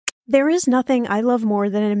There is nothing I love more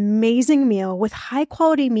than an amazing meal with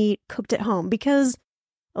high-quality meat cooked at home because,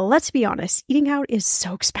 let's be honest, eating out is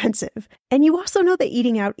so expensive. And you also know that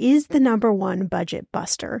eating out is the #1 budget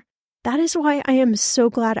buster. That is why I am so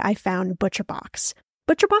glad I found ButcherBox.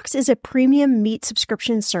 ButcherBox is a premium meat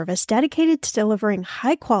subscription service dedicated to delivering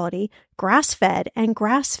high-quality, grass-fed, and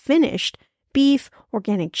grass-finished beef,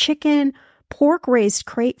 organic chicken, pork raised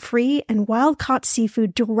crate-free, and wild-caught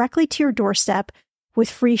seafood directly to your doorstep with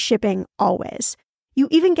free shipping always. You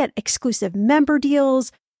even get exclusive member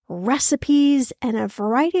deals, recipes, and a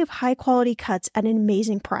variety of high-quality cuts at an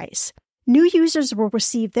amazing price. New users will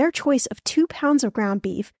receive their choice of 2 pounds of ground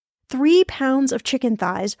beef, 3 pounds of chicken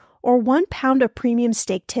thighs, or 1 pound of premium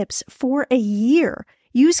steak tips for a year.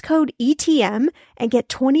 Use code ETM and get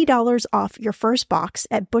 $20 off your first box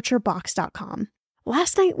at butcherbox.com.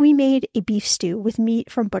 Last night we made a beef stew with meat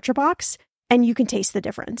from ButcherBox, and you can taste the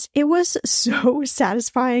difference. It was so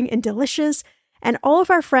satisfying and delicious, and all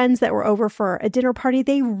of our friends that were over for a dinner party,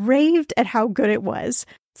 they raved at how good it was.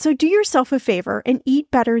 So do yourself a favor and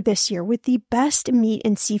eat better this year with the best meat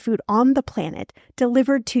and seafood on the planet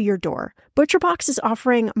delivered to your door. ButcherBox is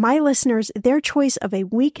offering my listeners their choice of a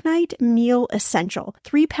weeknight meal essential: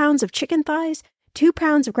 3 pounds of chicken thighs, 2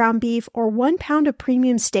 pounds of ground beef, or 1 pound of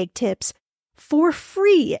premium steak tips for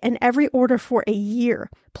free in every order for a year.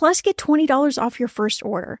 Plus, get $20 off your first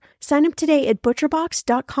order. Sign up today at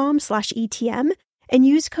butcherbox.com/ETM and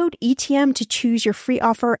use code ETM to choose your free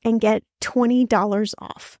offer and get $20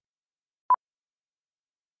 off.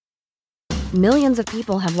 Millions of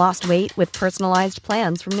people have lost weight with personalized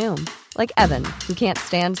plans from Noom. Like Evan, who can't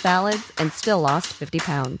stand salads and still lost 50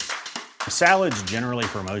 pounds. Salads generally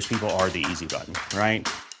for most people are the easy button, right?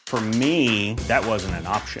 For me, that wasn't an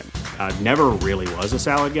option. I never really was a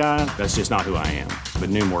salad guy. That's just not who I am. But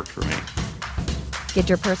Noom worked for me. Get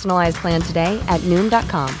your personalized plan today at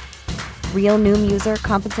Noom.com. Real Noom user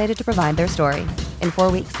compensated to provide their story. In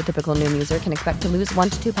 4 weeks, the typical Noom user can expect to lose 1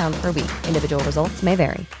 to 2 pounds per week. Individual results may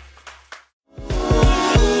vary.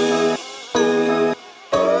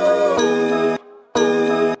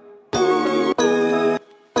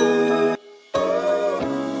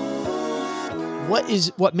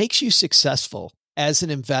 What makes you successful as an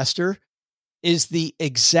investor is the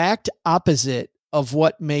exact opposite of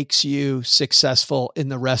what makes you successful in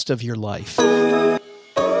the rest of your life.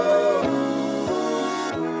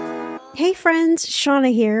 Hey friends, Shannah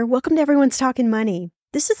here. Welcome to Everyone's Talking Money.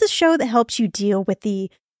 This is the show that helps you deal with the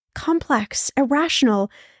complex, irrational,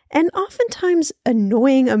 and oftentimes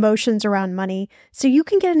annoying emotions around money so you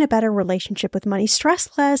can get in a better relationship with money, stress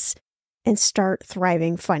less, and start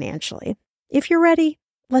thriving financially. If you're ready,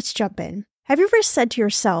 let's jump in. Have you ever said to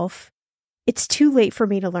yourself, it's too late for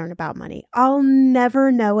me to learn about money. I'll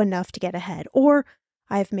never know enough to get ahead. Or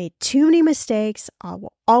I've made too many mistakes. I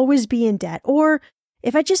will always be in debt. Or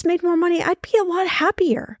if I just made more money, I'd be a lot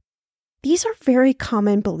happier. These are very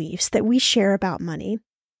common beliefs that we share about money.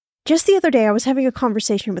 Just the other day, I was having a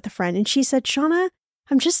conversation with a friend and she said, Shannah,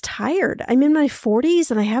 I'm just tired. I'm in my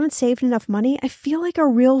 40s and I haven't saved enough money. I feel like a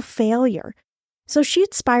real failure. So she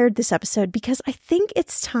inspired this episode because I think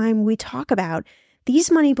it's time we talk about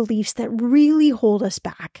these money beliefs that really hold us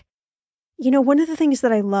back. You know, one of the things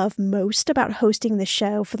that I love most about hosting the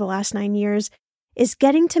show for the last 9 years is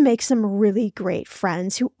getting to make some really great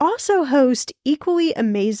friends who also host equally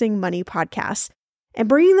amazing money podcasts and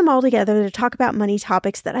bringing them all together to talk about money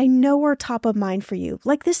topics that I know are top of mind for you,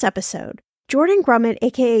 like this episode. Jordan Grumet,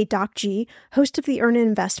 aka Doc G, host of the Earn and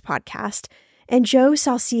Invest podcast, and Joe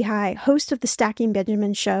Saul-Sehy, host of the Stacking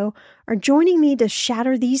Benjamin Show, are joining me to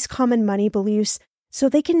shatter these common money beliefs so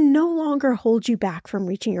they can no longer hold you back from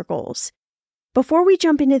reaching your goals. Before we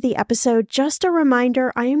jump into the episode, just a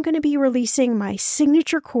reminder, I am going to be releasing my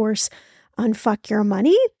signature course, Unfuck Your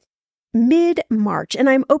Money, mid-March, and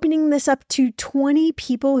I'm opening this up to 20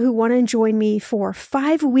 people who want to join me for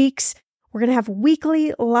 5 weeks. We're going to have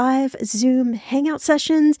weekly live Zoom hangout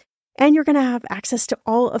sessions, and you're going to have access to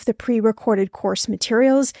all of the pre-recorded course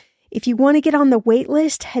materials. If you want to get on the wait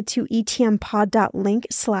list, head to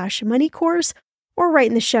etmpod.link/moneycourse or right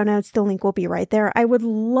in the show notes. The link will be right there. I would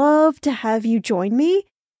love to have you join me.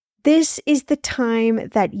 This is the time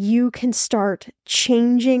that you can start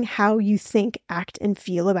changing how you think, act, and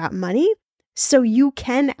feel about money so you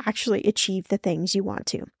can actually achieve the things you want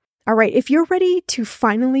to. All right, if you're ready to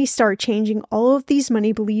finally start changing all of these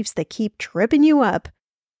money beliefs that keep tripping you up,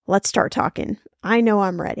 let's start talking. I know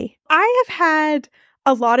I'm ready. I have had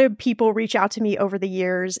a lot of people reach out to me over the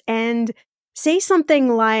years and say something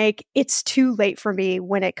like, it's too late for me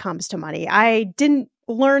when it comes to money. I didn't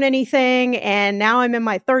learn anything and now I'm in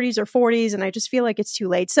my 30s or 40s and I just feel like it's too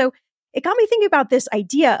late. So it got me thinking about this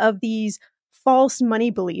idea of these false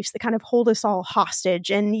money beliefs that kind of hold us all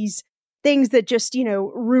hostage, and these things that just,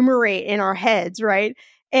 ruminate in our heads, right?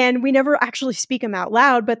 And we never actually speak them out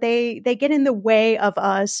loud, but they get in the way of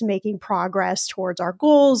us making progress towards our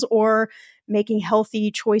goals or making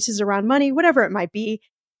healthy choices around money, whatever it might be.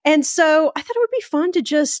 And so I thought it would be fun to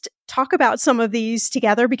just talk about some of these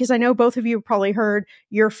together, because I know both of you have probably heard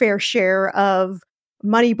your fair share of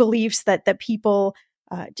money beliefs that people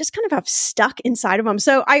just kind of have stuck inside of them.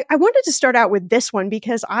 So I wanted to start out with this one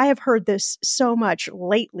because I have heard this so much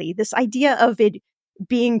lately, this idea of it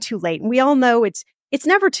being too late. And we all know it's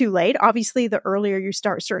never too late. Obviously, the earlier you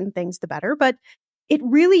start certain things, the better, but it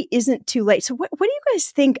really isn't too late. So what do you guys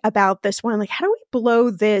think about this one? Like, how do we blow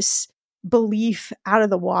this belief out of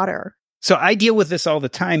the water? So I deal with this all the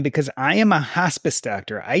time because I am a hospice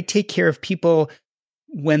doctor. I take care of people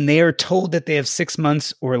when they are told that they have 6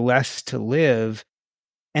 months or less to live.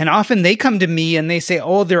 And often they come to me and they say,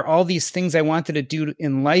 oh, there are all these things I wanted to do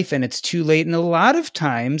in life and it's too late. And a lot of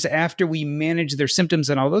times after we manage their symptoms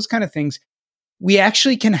and all those kind of things, we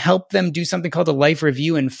actually can help them do something called a life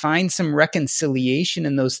review and find some reconciliation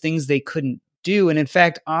in those things they couldn't do. And in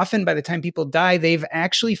fact, often by the time people die, they've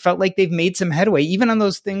actually felt like they've made some headway, even on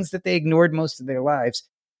those things that they ignored most of their lives.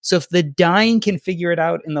 So if the dying can figure it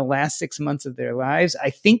out in the last 6 months of their lives, I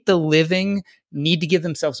think the living need to give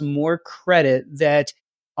themselves more credit that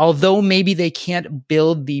although maybe they can't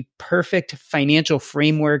build the perfect financial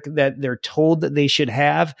framework that they're told that they should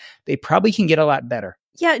have, they probably can get a lot better.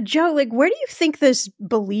 Yeah, Joe, like, where do you think this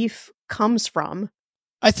belief comes from?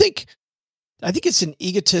 I think it's an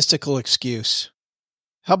egotistical excuse.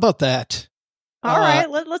 How about that? All right,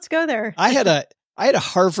 let's go there. I had a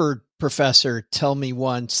Harvard professor tell me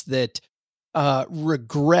once that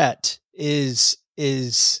regret is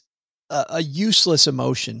a useless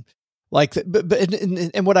emotion. Like,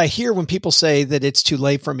 and what I hear when people say that it's too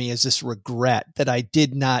late for me is this regret that I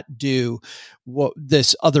did not do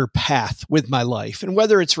this other path with my life. And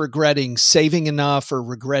whether it's regretting saving enough or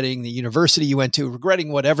regretting the university you went to,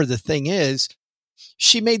 regretting whatever the thing is,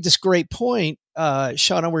 she made this great point,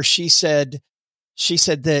 Shannah, where she said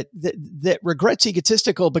that regret's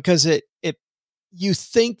egotistical because you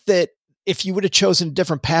think that if you would have chosen a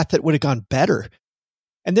different path, that would have gone better.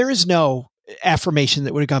 And there is no affirmation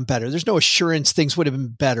that would have gone better. There's no assurance things would have been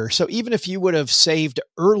better. So even if you would have saved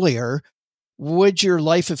earlier, would your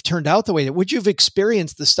life have turned out the way that would you have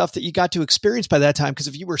experienced the stuff that you got to experience by that time? Because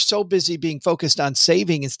if you were so busy being focused on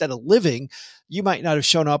saving instead of living, you might not have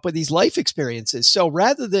shown up with these life experiences. So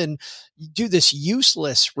rather than do this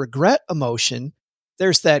useless regret emotion,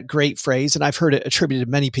 there's that great phrase, and I've heard it attributed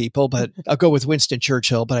to many people, but I'll go with Winston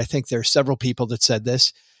Churchill, but I think there's several people that said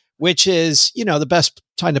this, which is, the best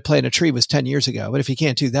time to plant a tree was 10 years ago. But if you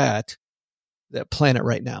can't do that, plant it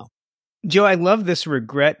right now. Joe, I love this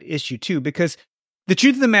regret issue too, because the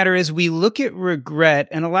truth of the matter is we look at regret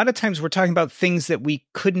and a lot of times we're talking about things that we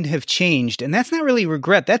couldn't have changed. And that's not really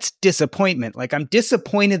regret. That's disappointment. Like, I'm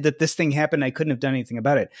disappointed that this thing happened. I couldn't have done anything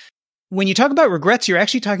about it. When you talk about regrets, you're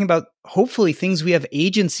actually talking about hopefully things we have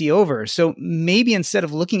agency over. So maybe instead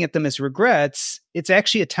of looking at them as regrets, it's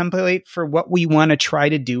actually a template for what we want to try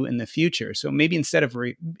to do in the future. So maybe instead of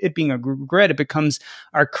it being a regret, it becomes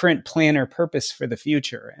our current plan or purpose for the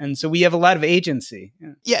future. And so we have a lot of agency.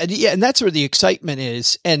 Yeah. And that's where the excitement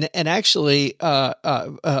is. And actually,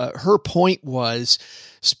 her point was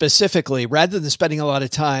specifically, rather than spending a lot of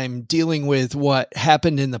time dealing with what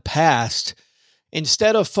happened in the past,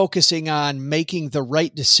 instead of focusing on making the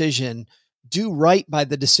right decision, do right by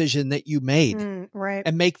the decision that you made, right?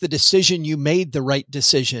 And make the decision you made the right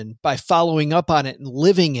decision by following up on it and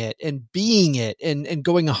living it and being it and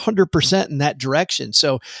going 100% in that direction.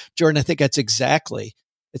 So, Jordan, I think it's exactly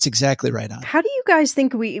right on. How do you guys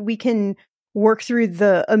think we can work through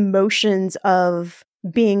the emotions of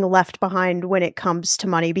being left behind when it comes to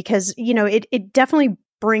money? Because, it definitely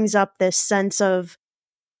brings up this sense of,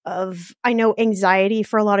 I know, anxiety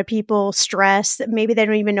for a lot of people, stress, that maybe they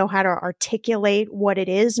don't even know how to articulate what it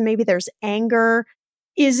is. Maybe there's anger.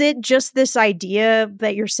 Is it just this idea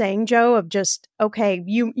that you're saying, Joe, of just, okay,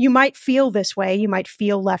 you might feel this way, you might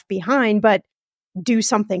feel left behind, but do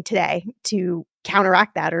something today to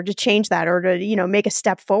counteract that or to change that or to, make a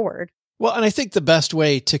step forward? Well, and I think the best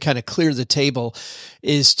way to kind of clear the table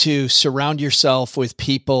is to surround yourself with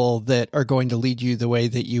people that are going to lead you the way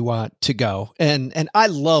that you want to go. And I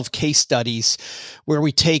love case studies where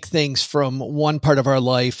we take things from one part of our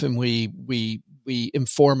life and we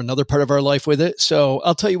inform another part of our life with it. So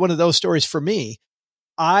I'll tell you one of those stories for me.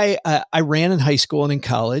 I ran in high school and in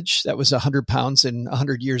college. That was 100 pounds and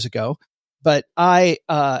 100 years ago. but I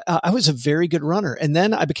was a very good runner. And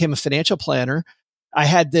then I became a financial planner. I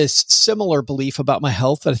had this similar belief about my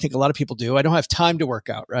health that I think a lot of people do. I don't have time to work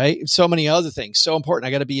out, right? So many other things, so important.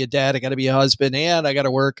 I got to be a dad, I got to be a husband, and I got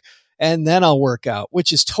to work, and then I'll work out,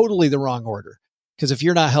 which is totally the wrong order. Because if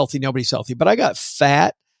you're not healthy, nobody's healthy. But I got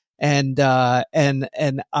fat, and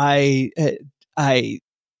I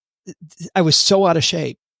was so out of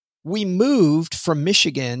shape. We moved from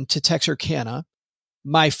Michigan to Texarkana.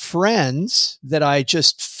 My friends that I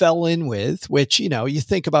just fell in with, which, you know, you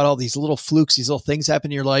think about all these little flukes, these little things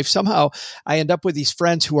happen in your life. Somehow I end up with these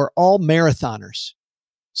friends who are all marathoners.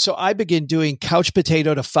 So I begin doing couch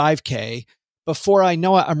potato to 5K. Before I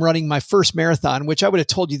know it, I'm running my first marathon, which I would have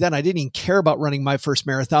told you then I didn't even care about running my first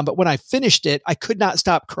marathon. But when I finished it, I could not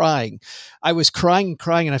stop crying. I was crying and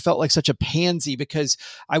crying, and I felt like such a pansy because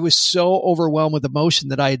I was so overwhelmed with emotion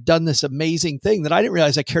that I had done this amazing thing that I didn't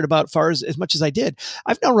realize I cared about as much as I did.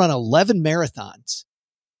 I've now run 11 marathons.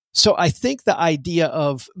 So I think the idea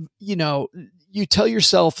of, you know, you tell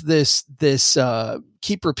yourself this,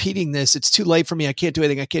 keep repeating this. It's too late for me. I can't do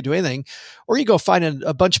anything. I can't do anything. Or you go find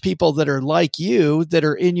a bunch of people that are like you, that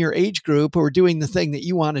are in your age group, who are doing the thing that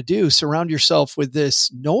you want to do. Surround yourself with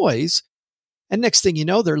this noise. And next thing you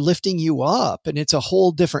know, they're lifting you up. And it's a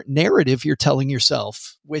whole different narrative you're telling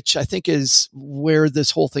yourself, which I think is where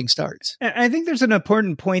this whole thing starts. I think there's an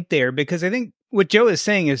important point there, because I think what Joe is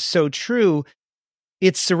saying is so true.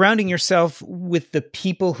 It's surrounding yourself with the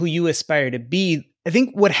people who you aspire to be. I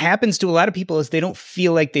think what happens to a lot of people is they don't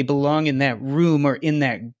feel like they belong in that room or in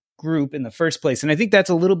that group in the first place. And I think that's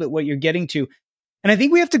a little bit what you're getting to. And I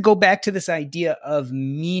think we have to go back to this idea of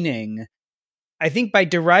meaning. I think by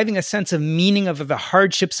deriving a sense of meaning of the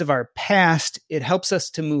hardships of our past, it helps us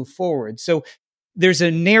to move forward. So there's a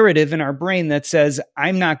narrative in our brain that says,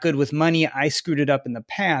 I'm not good with money. I screwed it up in the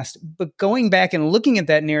past. But going back and looking at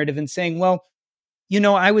that narrative and saying, well, you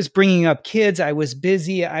know, I was bringing up kids, I was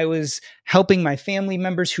busy, I was helping my family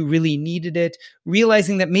members who really needed it,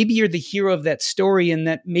 realizing that maybe you're the hero of that story and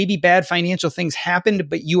that maybe bad financial things happened,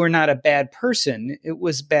 but you are not a bad person. It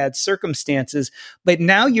was bad circumstances. But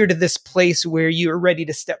now you're to this place where you're ready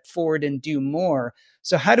to step forward and do more.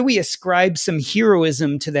 So how do we ascribe some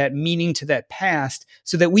heroism to that meaning, to that past,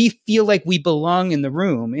 so that we feel like we belong in the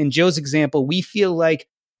room? In Joe's example, we feel like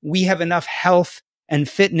we have enough health and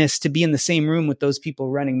fitness to be in the same room with those people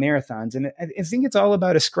running marathons. And I think it's all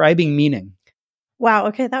about ascribing meaning. Wow.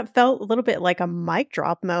 Okay. That felt a little bit like a mic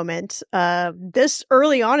drop moment. This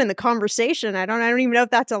early on in the conversation, I don't even know if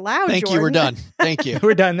that's allowed. Thank Jordan. you. We're done. Thank you.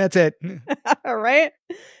 We're done. That's it. All right.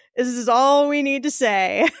 This is all we need to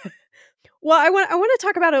say. Well, I want to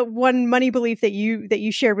talk about one money belief that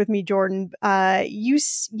you shared with me, Jordan.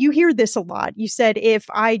 You hear this a lot. You said, if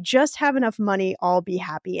I just have enough money, I'll be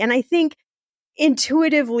happy. And I think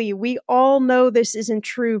intuitively, we all know this isn't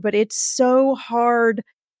true, but it's so hard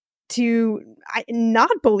to not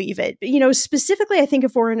believe it. You know, specifically, I think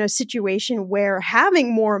if we're in a situation where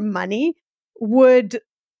having more money would,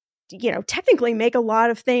 you know, technically make a lot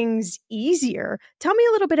of things easier. Tell me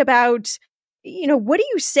a little bit about, you know, what do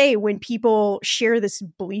you say when people share this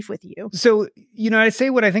belief with you? So, you know, I say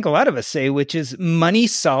what I think a lot of us say, which is money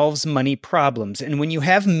solves money problems. And when you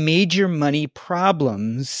have major money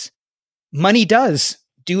problems, money does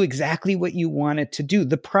do exactly what you want it to do.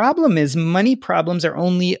 The problem is money problems are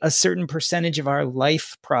only a certain percentage of our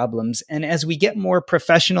life problems. And as we get more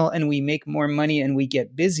professional and we make more money and we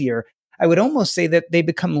get busier, I would almost say that they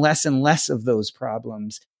become less and less of those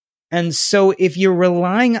problems. And so if you're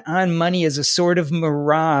relying on money as a sort of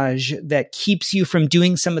mirage that keeps you from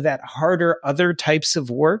doing some of that harder other types of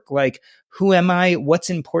work, like who am I? What's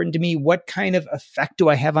important to me? What kind of effect do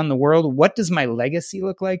I have on the world? What does my legacy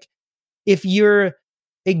look like? If you're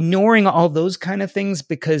ignoring all those kind of things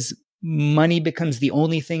because money becomes the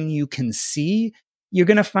only thing you can see, you're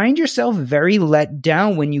going to find yourself very let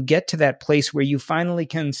down when you get to that place where you finally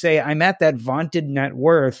can say, I'm at that vaunted net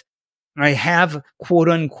worth. I have, quote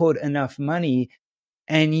unquote, enough money.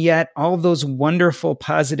 And yet all those wonderful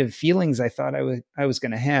positive feelings I thought I was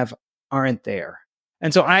going to have aren't there.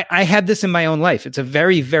 And so I had this in my own life. It's a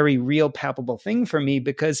very, very real, palpable thing for me,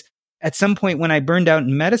 because at some point when I burned out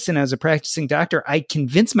in medicine as a practicing doctor, I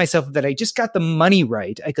convinced myself that I just got the money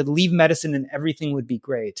right. I could leave medicine and everything would be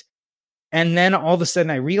great. And then all of a sudden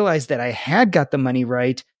I realized that I had got the money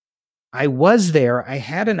right. I was there. I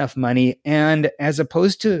had enough money. And as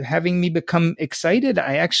opposed to having me become excited,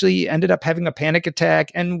 I actually ended up having a panic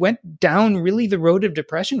attack and went down really the road of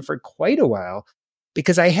depression for quite a while,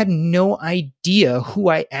 because I had no idea who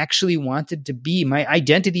I actually wanted to be. My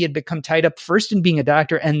identity had become tied up first in being a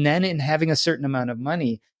doctor and then in having a certain amount of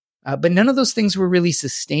money. But none of those things were really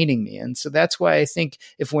sustaining me. And so that's why I think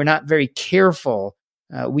if we're not very careful,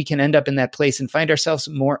 we can end up in that place and find ourselves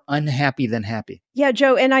more unhappy than happy. Yeah,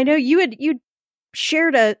 Joe. And I know you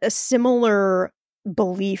shared a similar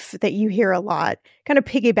belief that you hear a lot, kind of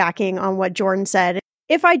piggybacking on what Jordan said.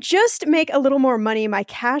 If I just make a little more money, my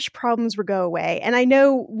cash problems will go away. And I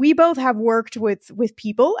know we both have worked with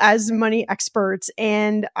people as money experts,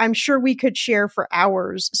 and I'm sure we could share for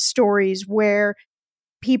hours stories where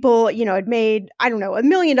people, had made, I don't know, $1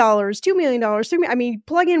 million, $2 million, $3 million. I mean,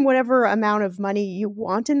 plug in whatever amount of money you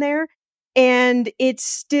want in there, and it's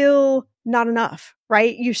still not enough,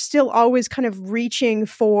 right? You're still always kind of reaching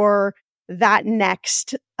for that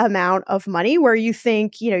next amount of money where you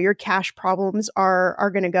think, your cash problems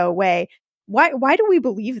are going to go away. Why do we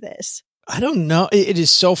believe this? I don't know. It is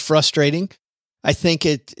so frustrating. I think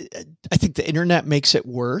the internet makes it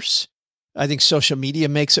worse. I think social media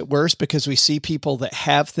makes it worse because we see people that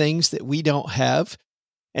have things that we don't have.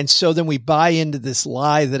 And so then we buy into this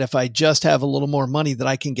lie that if I just have a little more money that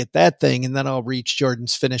I can get that thing and then I'll reach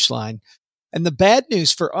Jordan's finish line. And the bad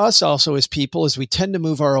news for us also as people is we tend to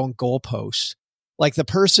move our own goalposts. Like the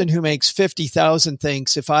person who makes 50,000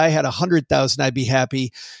 thinks if I had 100,000, I'd be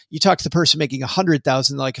happy. You talk to the person making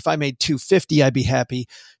 100,000, like if I made 250, I'd be happy.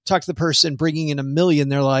 Talk to the person bringing in $1 million.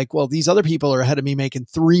 They're like, well, these other people are ahead of me making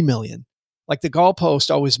 3 million. Like the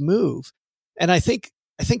goalposts always move. And I think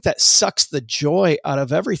that sucks the joy out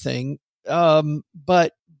of everything.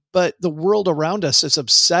 But the world around us is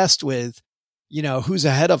obsessed with, who's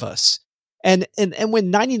ahead of us. And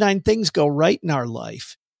when 99 things go right in our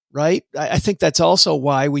life, right? I think that's also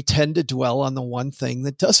why we tend to dwell on the one thing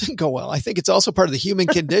that doesn't go well. I think it's also part of the human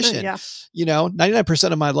condition. Yeah.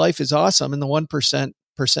 99% of my life is awesome and the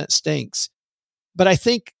 1% stinks. But I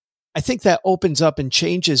think that opens up and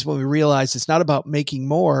changes when we realize it's not about making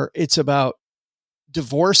more. It's about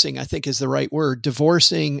divorcing, I think is the right word,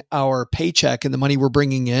 divorcing our paycheck and the money we're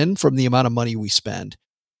bringing in from the amount of money we spend.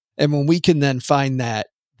 And when we can then find that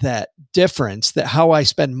difference, that how I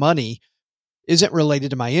spend money isn't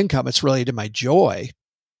related to my income, it's related to my joy,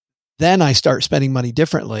 then I start spending money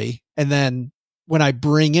differently. And then when I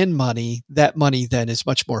bring in money, that money then is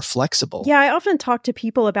much more flexible. Yeah, I often talk to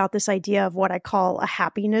people about this idea of what I call a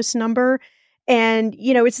happiness number. And,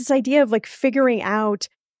 it's this idea of like figuring out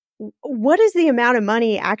what is the amount of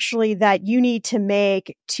money actually that you need to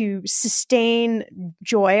make to sustain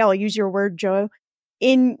joy. I'll use your word, Joe,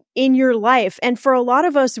 in your life. And for a lot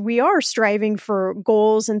of us, we are striving for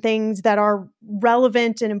goals and things that are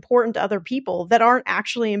relevant and important to other people that aren't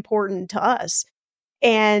actually important to us.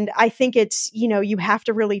 And I think it's, you have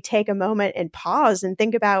to really take a moment and pause and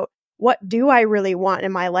think about, what do I really want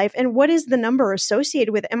in my life? And what is the number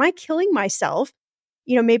associated with it? Am I killing myself?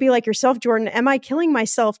 Maybe like yourself, Jordan, am I killing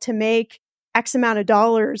myself to make X amount of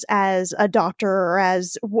dollars as a doctor or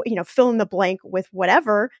as, fill in the blank with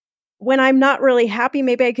whatever, when I'm not really happy?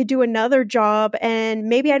 Maybe I could do another job and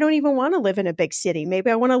maybe I don't even want to live in a big city. Maybe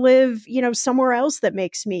I want to live, somewhere else that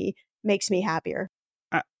makes me happier.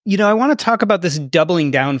 I want to talk about this doubling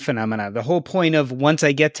down phenomena. The whole point of once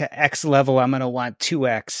I get to X level, I'm going to want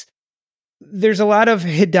 2X. There's a lot of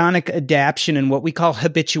hedonic adaptation and what we call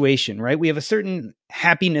habituation, right? We have a certain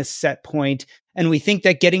happiness set point, and we think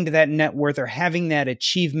that getting to that net worth or having that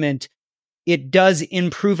achievement, it does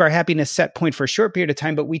improve our happiness set point for a short period of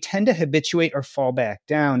time, but we tend to habituate or fall back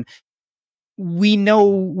down. We know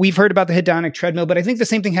we've heard about the hedonic treadmill, but I think the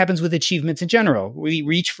same thing happens with achievements in general. We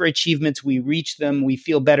reach for achievements, we reach them, we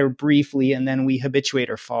feel better briefly, and then we habituate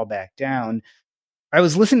or fall back down. I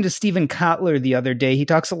was listening to Stephen Kotler the other day. He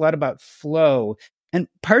talks a lot about flow. And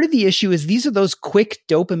part of the issue is these are those quick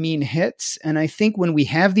dopamine hits. And I think when we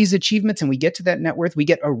have these achievements and we get to that net worth, we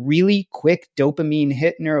get a really quick dopamine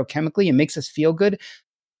hit neurochemically and makes us feel good.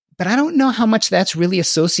 But I don't know how much that's really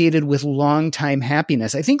associated with long-time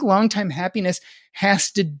happiness. I think long-time happiness has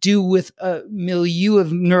to do with a milieu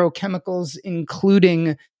of neurochemicals,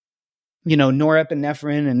 including,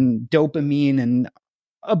 norepinephrine and dopamine and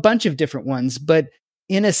a bunch of different ones. But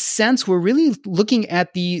in a sense, we're really looking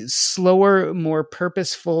at the slower, more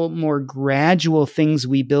purposeful, more gradual things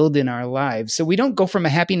we build in our lives. So we don't go from a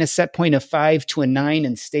happiness set point of 5 to a 9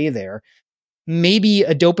 and stay there. Maybe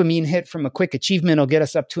a dopamine hit from a quick achievement will get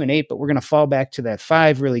us up to an 8, but we're going to fall back to that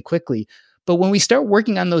 5 really quickly. But when we start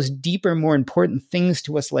working on those deeper, more important things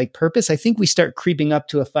to us like purpose, I think we start creeping up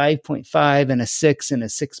to a 5.5 and a 6 and a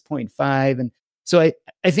 6.5. And so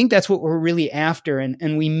I think that's what we're really after.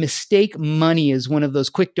 And we mistake money as one of those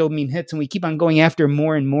quick dopamine hits, and we keep on going after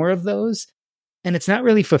more and more of those. And it's not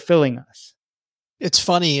really fulfilling us. It's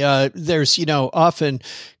funny. There's, often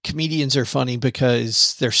comedians are funny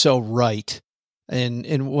because they're so right.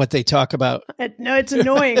 in what they talk about. No, it's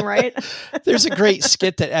annoying, right? There's a great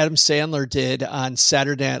skit that Adam Sandler did on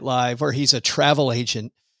Saturday Night Live where he's a travel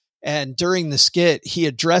agent. And during the skit, he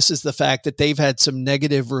addresses the fact that they've had some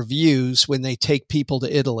negative reviews when they take people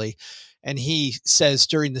to Italy. And he says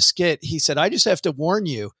during the skit, he said, I just have to warn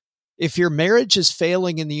you, if your marriage is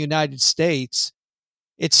failing in the United States,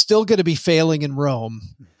 it's still going to be failing in Rome.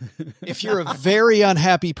 If you're a very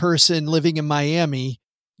unhappy person living in Miami,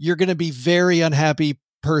 you're going to be very unhappy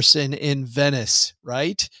person in Venice,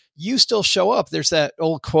 right? You still show up. There's that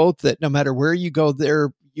old quote that no matter where you go,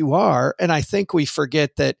 there you are. And I think we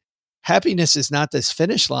forget that happiness is not this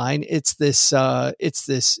finish line. It's this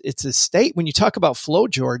state. When you talk about flow,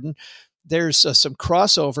 Jordan, there's some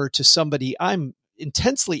crossover to somebody I'm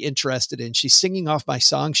intensely interested in. She's singing off my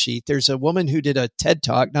song sheet. There's a woman who did a TED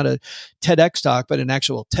Talk, not a TEDx talk, but an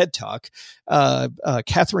actual TED Talk.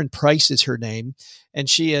 Catherine Price is her name. And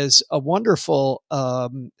she has a wonderful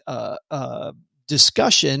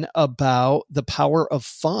discussion about the power of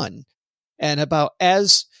fun and about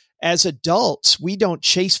as adults, we don't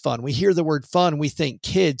chase fun. We hear the word fun, we think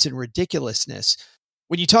kids and ridiculousness.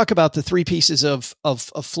 When you talk about the three pieces of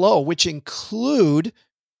flow, which include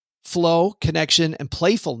flow, connection, and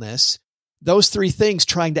playfulness, those three things,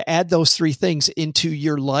 trying to add those three things into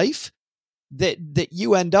your life, that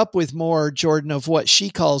you end up with more, Jordan, of what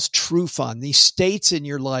she calls true fun, these states in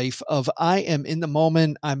your life of I am in the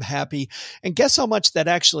moment, I'm happy. And guess how much that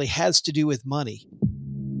actually has to do with money?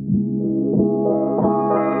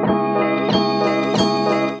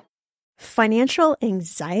 Financial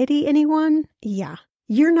anxiety, anyone? Yeah,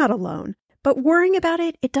 you're not alone. But worrying about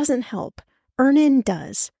it, it doesn't help. Earnin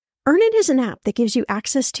does. Earnin is an app that gives you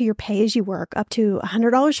access to your pay as you work up to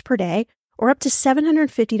 $100 per day or up to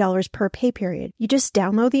 $750 per pay period. You just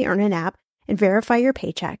download the Earnin app and verify your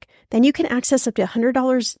paycheck. Then you can access up to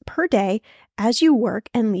 $100 per day as you work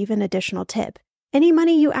and leave an additional tip. Any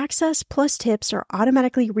money you access plus tips are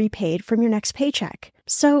automatically repaid from your next paycheck.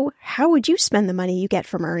 So how would you spend the money you get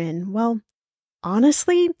from Earnin? Well,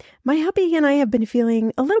 honestly, my hubby and I have been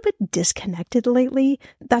feeling a little bit disconnected lately.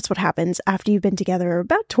 That's what happens after you've been together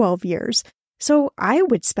about 12 years. So I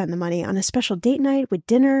would spend the money on a special date night with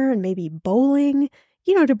dinner and maybe bowling,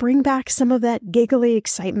 to bring back some of that giggly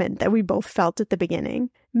excitement that we both felt at the beginning.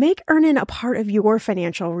 Make Earnin a part of your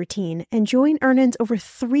financial routine and join Earnin's over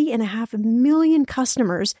 3.5 million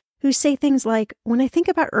customers who say things like, when I think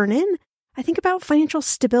about Earnin, I think about financial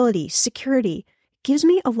stability, security. It gives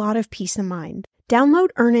me a lot of peace of mind. Download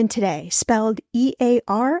Earnin today, spelled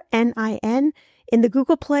EARNIN, in the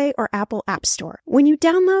Google Play or Apple App Store. When you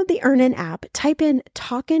download the Earnin app, type in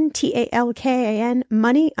Talkin', TALKAN,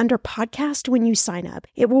 money under podcast when you sign up.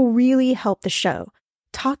 It will really help the show.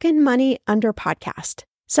 Talkin' money under podcast.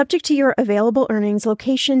 Subject to your available earnings,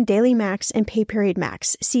 location, daily max, and pay period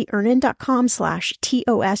max. See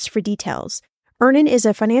earnin.com/TOS for details. Earnin is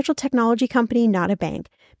a financial technology company, not a bank.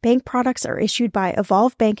 Bank products are issued by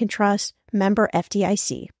Evolve Bank and Trust, member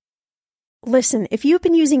FDIC. Listen, if you've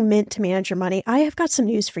been using Mint to manage your money, I have got some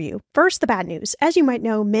news for you. First, the bad news. As you might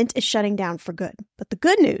know, Mint is shutting down for good. But the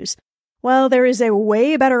good news, well, there is a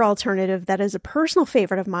way better alternative that is a personal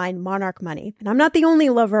favorite of mine, Monarch Money. And I'm not the only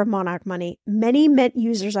lover of Monarch Money. Many Mint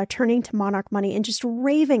users are turning to Monarch Money and just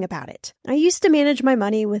raving about it. I used to manage my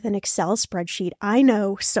money with an Excel spreadsheet. I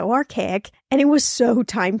know, so archaic, and it was so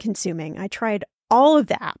time-consuming. I tried all of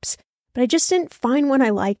the apps, but I just didn't find one I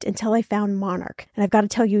liked until I found Monarch. And I've got to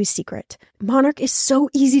tell you a secret. Monarch is so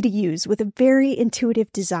easy to use with a very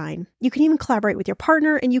intuitive design. You can even collaborate with your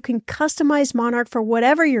partner and you can customize Monarch for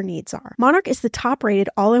whatever your needs are. Monarch is the top-rated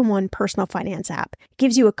all-in-one personal finance app. It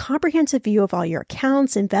gives you a comprehensive view of all your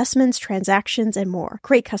accounts, investments, transactions, and more.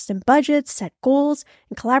 Create custom budgets, set goals,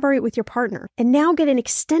 and collaborate with your partner. And now get an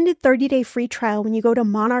extended 30-day free trial when you go to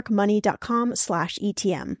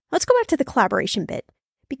monarchmoney.com/ETM. Let's go back to the collaboration bit.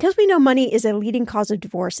 Because we know money is a leading cause of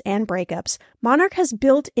divorce and breakups, Monarch has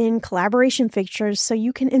built-in collaboration features so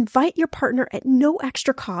you can invite your partner at no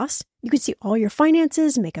extra cost. You can see all your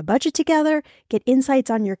finances, make a budget together, get insights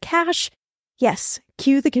on your cash. Yes,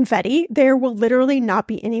 cue the confetti. There will literally not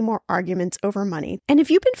be any more arguments over money. And if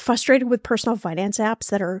you've been frustrated with personal finance apps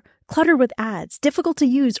that are cluttered with ads, difficult to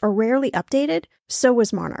use, or rarely updated, so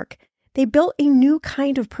was Monarch. They built a new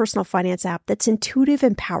kind of personal finance app that's intuitive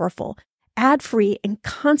and powerful, ad-free, and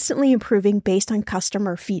constantly improving based on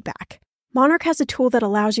customer feedback. Monarch has a tool that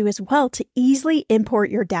allows you as well to easily import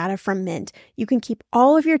your data from Mint. You can keep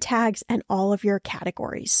all of your tags and all of your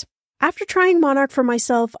categories. After trying Monarch for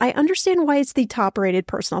myself, I understand why it's the top-rated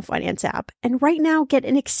personal finance app. And right now, get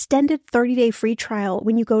an extended 30-day free trial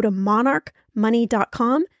when you go to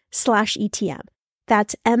monarchmoney.com/ETM.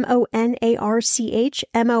 That's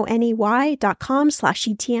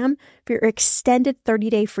monarchmoney.com/ETM for your extended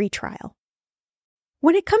 30-day free trial.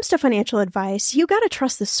 When it comes to financial advice, you gotta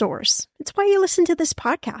trust the source. It's why you listen to this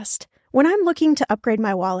podcast. When I'm looking to upgrade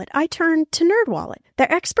my wallet, I turn to NerdWallet. Their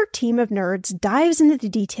expert team of nerds dives into the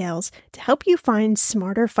details to help you find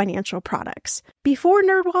smarter financial products. Before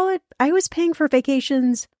NerdWallet, I was paying for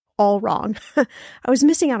vacations all wrong. I was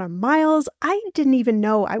missing out on miles I didn't even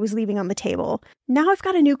know I was leaving on the table. Now I've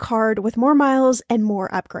got a new card with more miles and more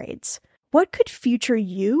upgrades. What could future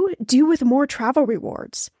you do with more travel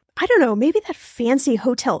rewards? I don't know, maybe that fancy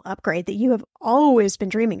hotel upgrade that you have always been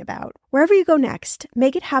dreaming about. Wherever you go next,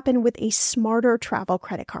 make it happen with a smarter travel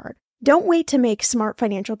credit card. Don't wait to make smart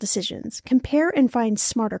financial decisions. Compare and find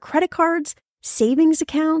smarter credit cards, savings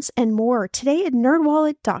accounts, and more today at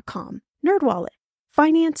nerdwallet.com. NerdWallet.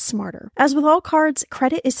 Finance smarter. As with all cards,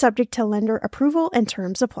 credit is subject to lender approval and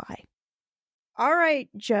terms apply. All right,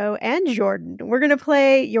 Joe and Jordan, we're going to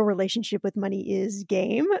play Your Relationship with Money Is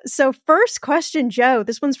game. So first question, Joe,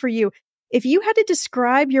 this one's for you. If you had to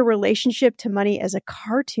describe your relationship to money as a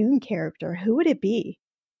cartoon character, who would it be?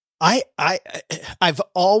 I've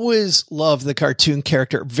always loved the cartoon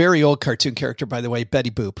character, very old cartoon character, by the way, Betty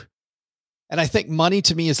Boop. And I think money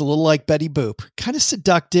to me is a little like Betty Boop, kind of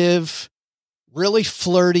seductive, really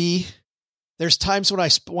flirty. There's times when I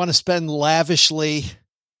want to spend lavishly.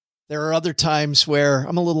 There are other times where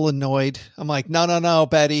I'm a little annoyed. I'm like, no,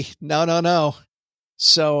 Betty. No.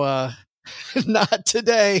 So, not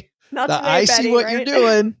today. Not today, I Betty, see what right? you're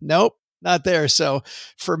doing. Nope, not there. So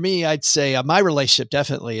for me, I'd say my relationship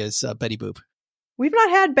definitely is Betty Boop. We've not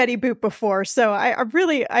had Betty Boop before, so I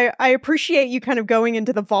really appreciate you kind of going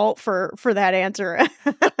into the vault for that answer.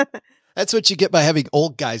 That's what you get by having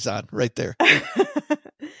old guys on right there.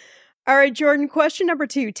 All right, Jordan, question number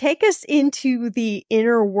 2. Take us into the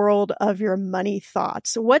inner world of your money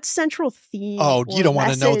thoughts. What central theme? Oh, you don't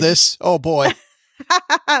want to know this? Oh, boy.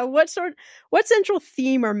 What central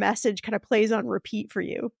theme or message kind of plays on repeat for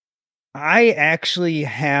you? I actually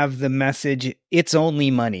have the message, it's only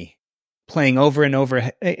money, playing over and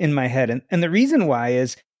over in my head. And the reason why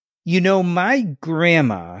is, my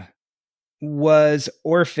grandma was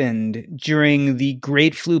orphaned during the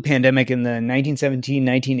Great Flu pandemic in the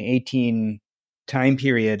 1917-1918 time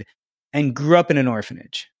period and grew up in an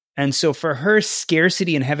orphanage. And so for her,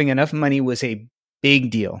 scarcity and having enough money was a big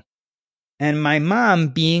deal. And my mom,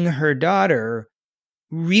 being her daughter,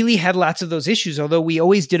 really had lots of those issues, although we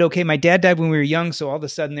always did okay. My dad died when we were young, so all of a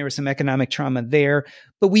sudden there was some economic trauma there.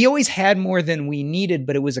 But we always had more than we needed,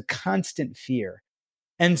 but it was a constant fear.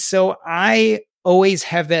 And so I always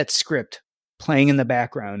have that script playing in the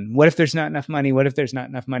background. What if there's not enough money? What if there's not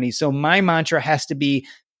enough money? So my mantra has to be,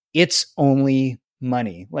 it's only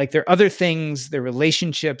money. Like there are other things, there are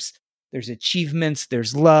relationships, there's achievements,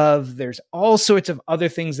 there's love, there's all sorts of other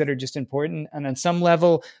things that are just important. And on some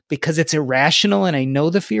level, because it's irrational and I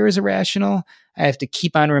know the fear is irrational, I have to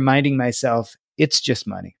keep on reminding myself, it's just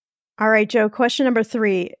money. All right, Joe, question number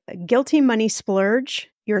 3. Guilty money splurge.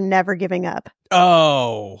 You're never giving up.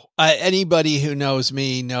 Oh, anybody who knows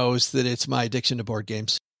me knows that it's my addiction to board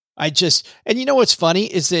games. And you know what's funny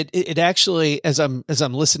is that it actually, as I'm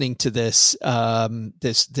listening to this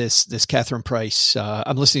Catherine Price,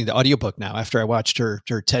 I'm listening to the audiobook now after I watched her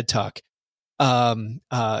TED Talk,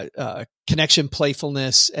 connection,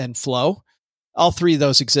 playfulness, and flow. All 3 of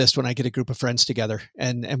those exist when I get a group of friends together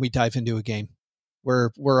and we dive into a game.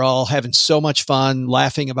 We're all having so much fun,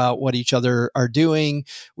 laughing about what each other are doing.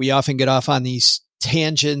 We often get off on these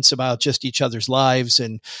tangents about just each other's lives,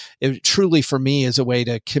 and it truly, for me, is a way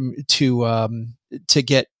to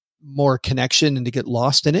get more connection and to get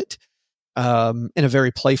lost in it in a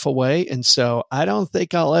very playful way. And so I don't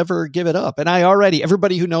think I'll ever give it up. And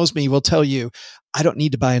everybody who knows me will tell you, I don't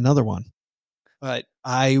need to buy another one, but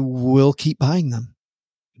I will keep buying them.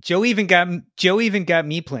 Joe even got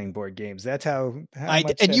me playing board games. That's how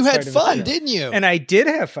and you had fun, didn't you? And I did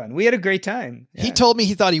have fun. We had a great time. Yeah. He told me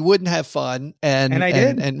he thought he wouldn't have fun, and I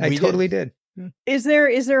did. And I totally did. Is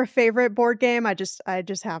there a favorite board game? I just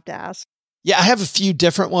have to ask. Yeah, I have a few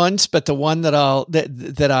different ones, but the one that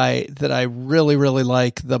I really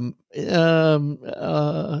like, there's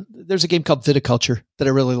a game called Viticulture that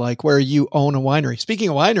I really like, where you own a winery. Speaking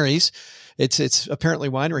of wineries, it's apparently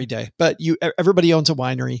winery day, but everybody owns a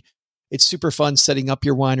winery. It's super fun setting up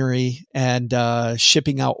your winery and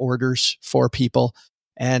shipping out orders for people,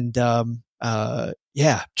 and trying to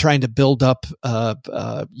build up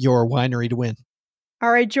your winery to win.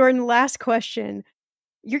 All right, Jordan, last question.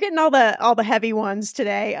 You're getting all the heavy ones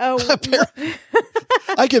today. Oh,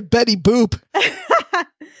 I get Betty Boop.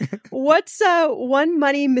 What's one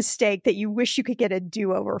money mistake that you wish you could get a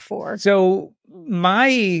do-over for? So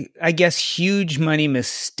my, I guess, huge money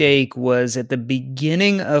mistake was at the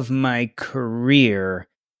beginning of my career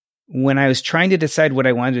when I was trying to decide what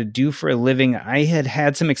I wanted to do for a living. I had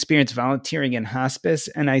had some experience volunteering in hospice,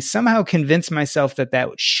 and I somehow convinced myself that that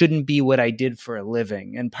shouldn't be what I did for a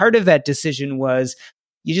living. And part of that decision was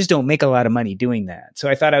you just don't make a lot of money doing that. So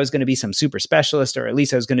I thought I was going to be some super specialist, or at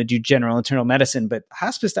least I was going to do general internal medicine, but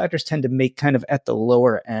hospice doctors tend to make kind of at the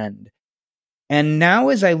lower end. And now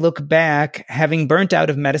as I look back, having burnt out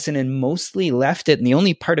of medicine and mostly left it, and the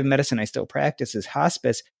only part of medicine I still practice is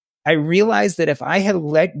hospice, I realized that if I had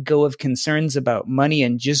let go of concerns about money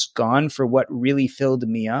and just gone for what really filled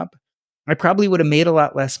me up, I probably would have made a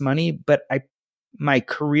lot less money, but my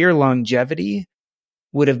career longevity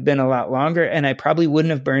would have been a lot longer, and I probably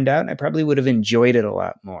wouldn't have burned out, and I probably would have enjoyed it a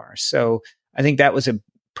lot more. So I think that was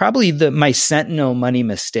probably my sentinel money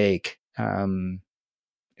mistake,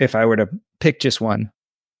 if I were to pick just one.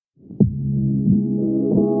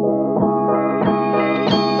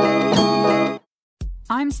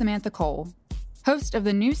 I'm Samantha Cole, host of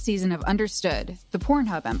the new season of Understood, the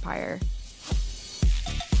Pornhub Empire.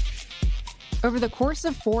 Over the course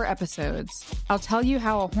of 4 episodes, I'll tell you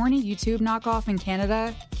how a horny YouTube knockoff in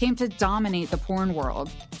Canada came to dominate the porn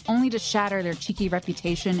world, only to shatter their cheeky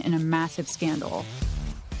reputation in a massive scandal.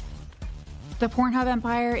 The Pornhub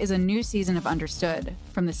Empire is a new season of Understood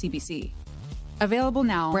from the CBC. Available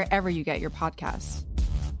now wherever you get your podcasts.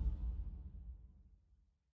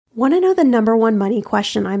 Want to know the number one money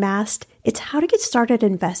question I'm asked? It's how to get started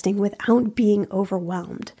investing without being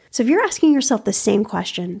overwhelmed. So if you're asking yourself the same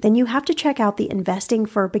question, then you have to check out the Investing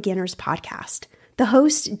for Beginners podcast. The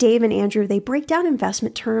hosts, Dave and Andrew, they break down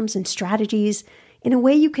investment terms and strategies in a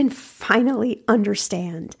way you can finally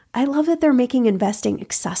understand. I love that they're making investing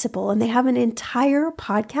accessible, and they have an entire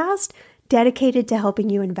podcast dedicated to helping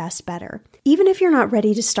you invest better. Even if you're not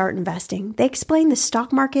ready to start investing, they explain the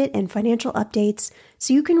stock market and financial updates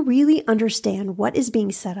so you can really understand what is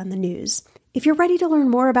being said on the news. If you're ready to learn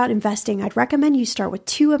more about investing, I'd recommend you start with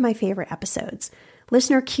 2 of my favorite episodes.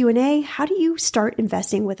 Listener Q&A, how do you start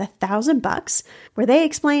investing with $1,000, where they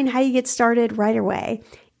explain how you get started right away,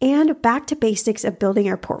 and Back to Basics of Building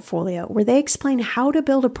Your Portfolio, where they explain how to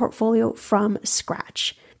build a portfolio from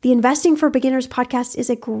scratch. The Investing for Beginners podcast is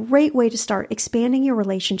a great way to start expanding your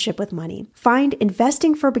relationship with money. Find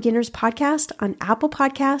Investing for Beginners podcast on Apple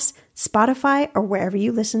Podcasts, Spotify, or wherever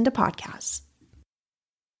you listen to podcasts.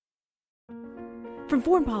 From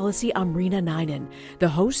Foreign Policy, I'm Rena Ninan, the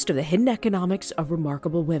host of The Hidden Economics of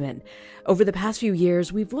Remarkable Women. Over the past few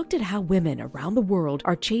years, we've looked at how women around the world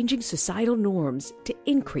are changing societal norms to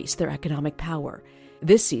increase their economic power.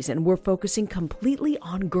 This season, we're focusing completely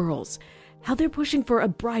on girls, how they're pushing for a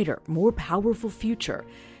brighter, more powerful future,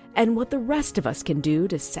 and what the rest of us can do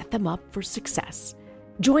to set them up for success.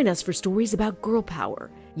 Join us for stories about girl power,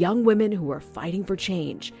 young women who are fighting for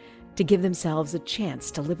change, to give themselves a chance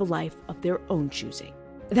to live a life of their own choosing.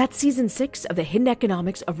 That's Season 6 of The Hidden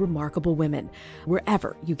Economics of Remarkable Women,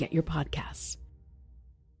 wherever you get your podcasts.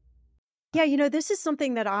 Yeah, this is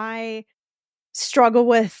something that I struggle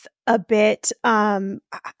with a bit. I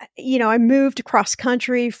moved cross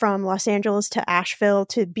country from Los Angeles to Asheville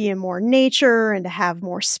to be in more nature and to have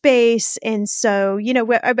more space. And so,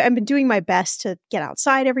 I've been doing my best to get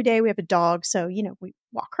outside every day. We have a dog. So, we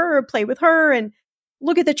walk her, play with her, and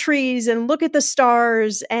look at the trees and look at the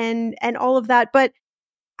stars and all of that. But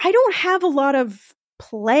I don't have a lot of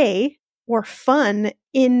play or fun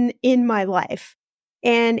in my life.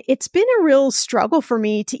 And it's been a real struggle for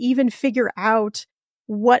me to even figure out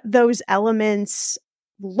what those elements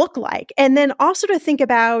look like. And then also to think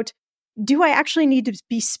about, do I actually need to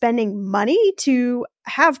be spending money to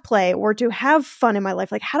have play or to have fun in my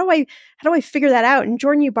life? Like, how do I figure that out? And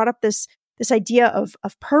Jordan, you brought up this idea of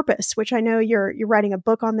purpose, which I know you're writing a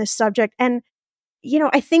book on this subject. And,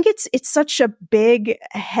 I think it's such a big,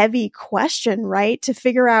 heavy question, right? To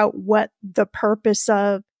figure out what the purpose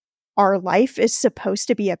of our life is supposed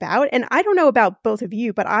to be about. And I don't know about both of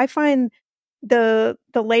you, but I find the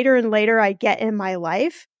later and later I get in my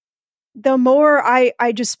life, the more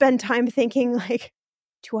I just spend time thinking, like,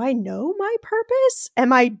 do I know my purpose?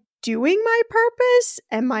 Am I doing my purpose?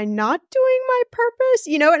 Am I not doing my purpose?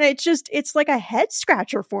 And it's like a head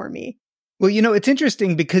scratcher for me. Well, it's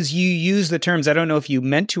interesting because you use the terms, I don't know if you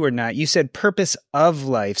meant to or not, you said purpose of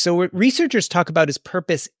life. So what researchers talk about is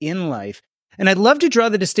purpose in life. And I'd love to draw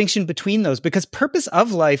the distinction between those, because purpose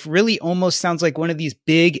of life really almost sounds like one of these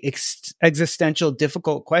big existential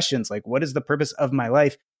difficult questions, like, what is the purpose of my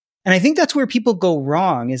life? And I think that's where people go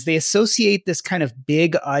wrong, is they associate this kind of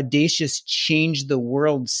big, audacious, change the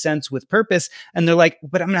world sense with purpose. And they're like,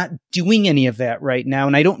 but I'm not doing any of that right now.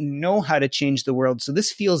 And I don't know how to change the world. So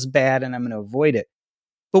this feels bad and I'm going to avoid it.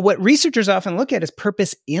 But what researchers often look at is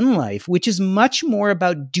purpose in life, which is much more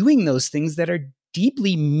about doing those things that are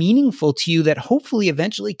deeply meaningful to you that hopefully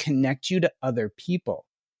eventually connect you to other people.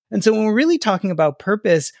 And so when we're really talking about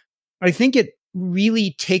purpose, I think it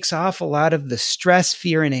really takes off a lot of the stress,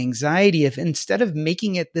 fear, and anxiety if instead of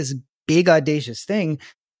making it this big, audacious thing,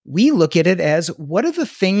 we look at it as, what are the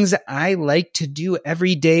things I like to do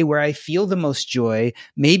every day where I feel the most joy,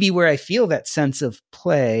 maybe where I feel that sense of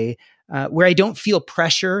play, where I don't feel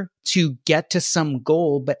pressure to get to some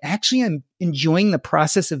goal, but actually I'm enjoying the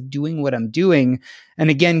process of doing what I'm doing. And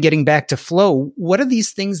again, getting back to flow, what are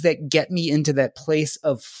these things that get me into that place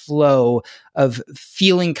of flow, of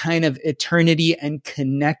feeling kind of eternity and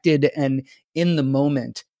connected and in the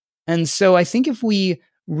moment? And so I think if we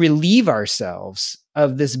relieve ourselves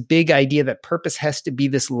of this big idea that purpose has to be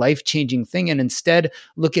this life-changing thing and instead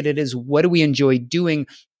look at it as, what do we enjoy doing?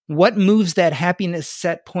 What moves that happiness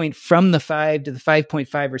set point from the 5 to the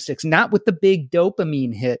 5.5 or 6? Not with the big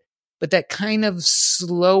dopamine hit, but that kind of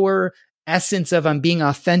slower essence of, I'm being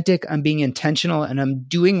authentic, I'm being intentional, and I'm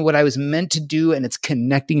doing what I was meant to do, and it's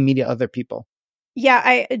connecting me to other people.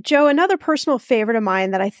 Yeah, Joe, another personal favorite of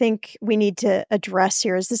mine that I think we need to address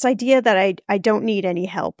here is this idea that I don't need any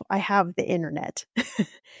help. I have the internet.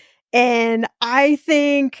 And I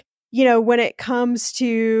think, when it comes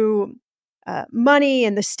to money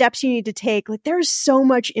and the steps you need to take, like, there's so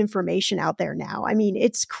much information out there now. I mean,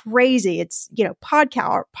 it's crazy. It's,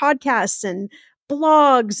 podcasts and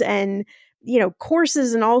blogs and,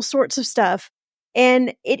 courses and all sorts of stuff.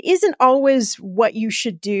 And it isn't always what you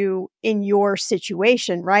should do in your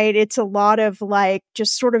situation, right? It's a lot of like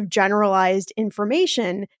just sort of generalized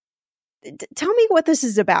information. Tell me what this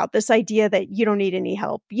is about, this idea that you don't need any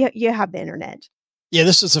help. You have the internet. Yeah,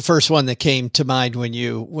 this was the first one that came to mind when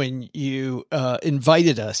you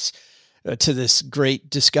invited us to this great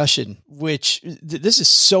discussion, which this is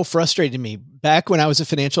so frustrating to me. Back when I was a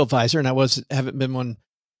financial advisor, and haven't been one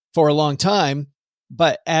for a long time,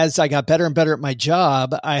 but as I got better and better at my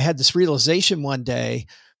job, I had this realization one day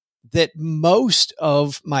that most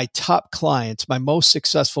of my top clients, my most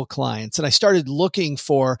successful clients, and I started looking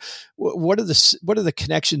for what are the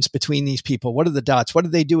connections between these people? What are the dots? What are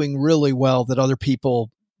they doing really well that other people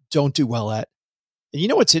don't do well at? And you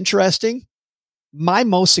know what's interesting? My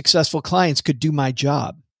most successful clients could do my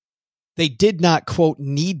job. They did not, quote,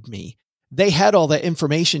 need me. They had all that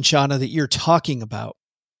information, Shannah, that you're talking about.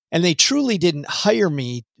 And they truly didn't hire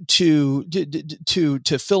me to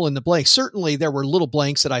fill in the blanks. Certainly there were little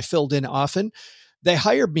blanks that I filled in often. They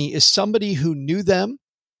hired me as somebody who knew them,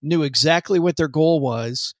 knew exactly what their goal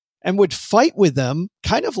was, and would fight with them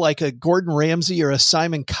kind of like a Gordon Ramsay or a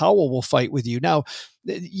Simon Cowell will fight with you. Now,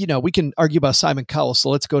 we can argue about Simon Cowell, so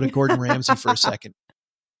let's go to Gordon Ramsay for a second.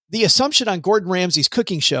 The assumption on Gordon Ramsay's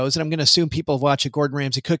cooking shows, and I'm going to assume people have watched a Gordon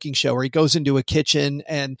Ramsay cooking show where he goes into a kitchen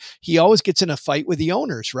and he always gets in a fight with the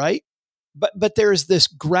owners, right? But there is this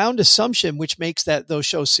ground assumption which makes those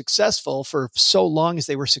shows successful for so long as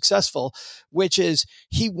they were successful, which is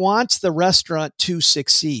he wants the restaurant to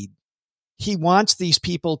succeed. He wants these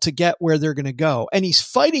people to get where they're going to go, and he's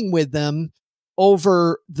fighting with them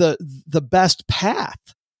over the best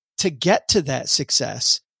path to get to that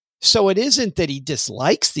success. So it isn't that he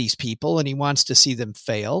dislikes these people and he wants to see them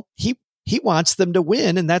fail. He wants them to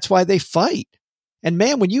win, and that's why they fight. And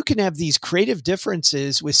man, when you can have these creative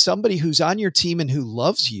differences with somebody who's on your team and who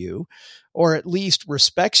loves you, or at least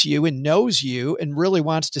respects you and knows you and really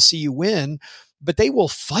wants to see you win, but they will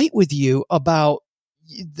fight with you about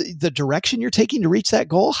the direction you're taking to reach that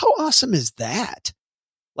goal. How awesome is that?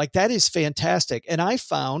 Like, that is fantastic. And I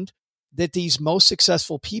found that these most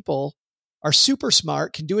successful people are super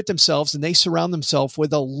smart, can do it themselves, and they surround themselves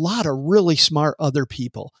with a lot of really smart other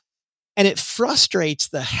people. And it frustrates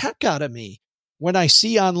the heck out of me when I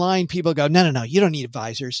see online people go, no, you don't need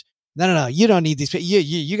advisors. No, you don't need these people.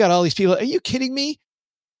 You got all these people. Are you kidding me?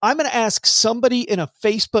 I'm going to ask somebody in a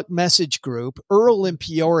Facebook message group, Earl in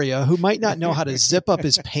Peoria, who might not know how to zip up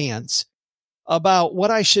his pants, about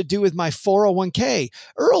what I should do with my 401k.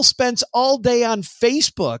 Earl spends all day on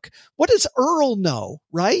Facebook. What does Earl know,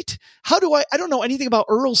 right? I don't know anything about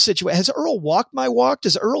Earl's situation. Has Earl walked my walk?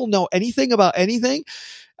 Does Earl know anything about anything?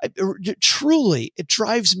 Truly, it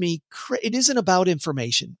drives me crazy. It isn't about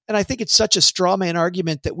information. And I think it's such a straw man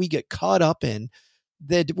argument that we get caught up in,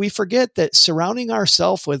 that we forget that surrounding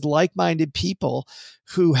ourselves with like-minded people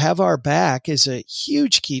who have our back is a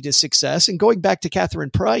huge key to success. And going back to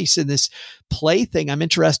Catherine Price in this play thing, I'm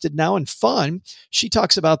interested now in fun. She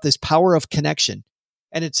talks about this power of connection.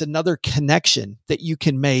 And it's another connection that you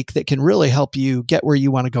can make that can really help you get where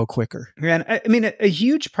you want to go quicker. And I mean, a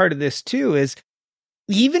huge part of this too is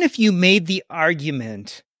even if you made the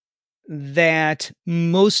argument that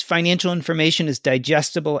most financial information is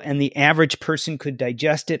digestible and the average person could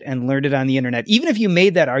digest it and learn it on the internet, even if you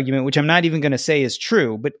made that argument, which I'm not even going to say is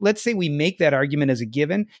true, but let's say we make that argument as a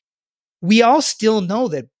given, we all still know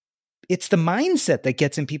that it's the mindset that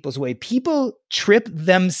gets in people's way. People trip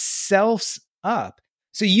themselves up.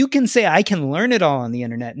 So you can say, I can learn it all on the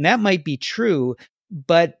internet, and that might be true,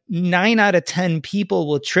 but 9 out of 10 people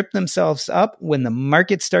will trip themselves up when the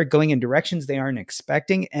markets start going in directions they aren't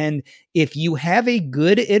expecting. And if you have a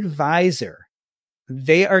good advisor,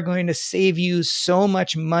 they are going to save you so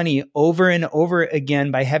much money over and over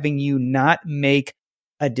again by having you not make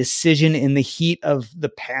a decision in the heat of the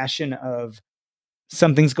passion of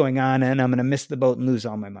something's going on and I'm going to miss the boat and lose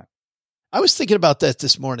all my money. I was thinking about that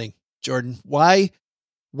this morning, Jordan. Why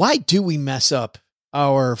do we mess up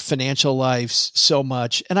our financial lives so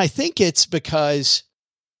much? And I think it's because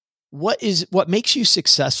what makes you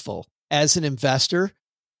successful as an investor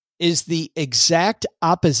is the exact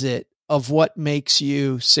opposite of what makes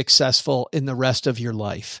you successful in the rest of your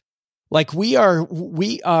life. Like we are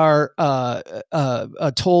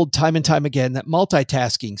told time and time again that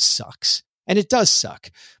multitasking sucks. And it does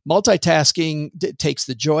suck. Multitasking takes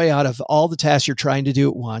the joy out of all the tasks you're trying to do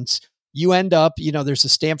at once. You end up, there's a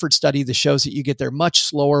Stanford study that shows that you get there much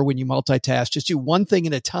slower when you multitask. Just do one thing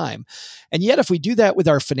at a time. And yet, if we do that with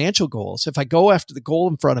our financial goals, if I go after the goal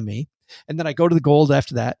in front of me, and then I go to the goal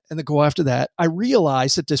after that, and the goal after that, I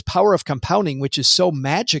realize that this power of compounding, which is so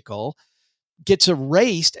magical, gets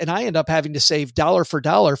erased, and I end up having to save dollar for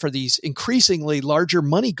dollar for these increasingly larger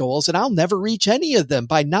money goals, and I'll never reach any of them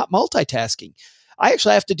by not multitasking. I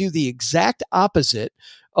actually have to do the exact opposite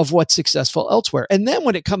of what's successful elsewhere. And then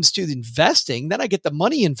when it comes to investing, then I get the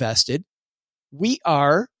money invested. We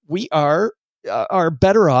are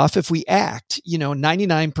better off if we act.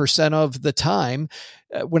 99% of the time,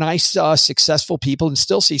 when I saw successful people and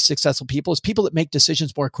still see successful people, is people that make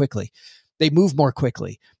decisions more quickly. They move more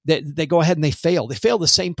quickly. They go ahead and they fail. They fail the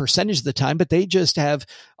same percentage of the time, but they just have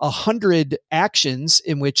 100 actions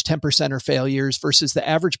in which 10% are failures versus the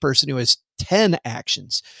average person who has 10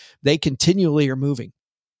 actions. They continually are moving.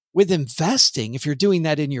 With investing, if you're doing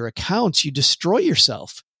that in your accounts, you destroy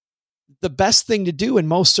yourself. The best thing to do in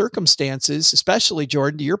most circumstances, especially,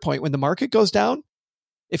 Jordan, to your point, when the market goes down,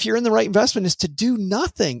 if you're in the right investment, is to do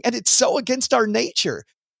nothing. And it's so against our nature.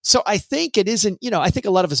 So I think it isn't, I think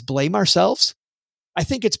a lot of us blame ourselves. I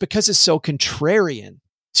think it's because it's so contrarian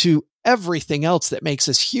to everything else that makes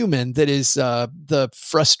us human that is the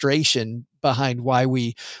frustration behind why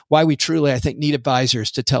we truly, I think, need advisors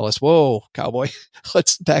to tell us, whoa, cowboy,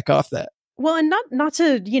 let's back off that. Well, and not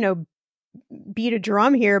to, beat a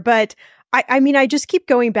drum here, but I just keep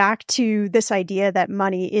going back to this idea that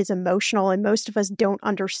money is emotional and most of us don't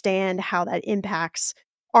understand how that impacts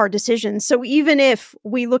our decisions. So even if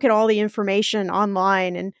we look at all the information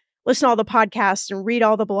online and listen to all the podcasts and read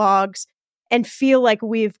all the blogs and feel like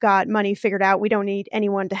we've got money figured out, we don't need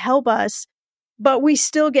anyone to help us, but we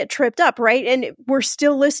still get tripped up, right? And we're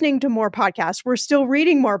still listening to more podcasts. We're still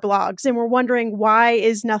reading more blogs and we're wondering, why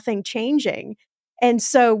is nothing changing? And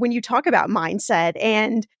so when you talk about mindset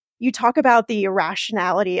and you talk about the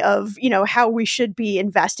irrationality of, how we should be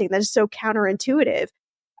investing, that is so counterintuitive.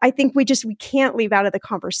 I think we can't leave out of the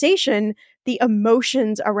conversation the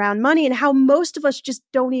emotions around money and how most of us just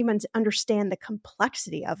don't even understand the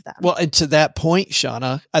complexity of them. Well, and to that point,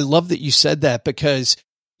 Shannah, I love that you said that because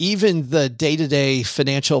even the day-to-day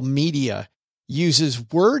financial media uses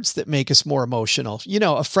words that make us more emotional.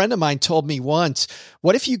 A friend of mine told me once,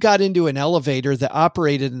 what if you got into an elevator that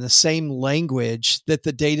operated in the same language that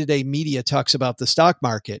the day-to-day media talks about the stock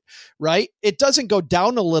market, right? It doesn't go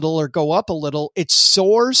down a little or go up a little. It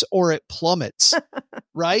soars or it plummets,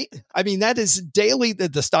 right? I mean, that is daily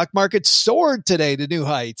that the stock market soared today to new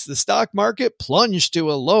heights. The stock market plunged to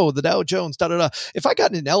a low, the Dow Jones, If I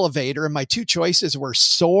got in an elevator and my two choices were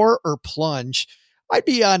soar or plunge, I'd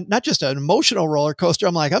be on not just an emotional roller coaster.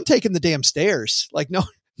 I'm like, I'm taking the damn stairs. Like, no,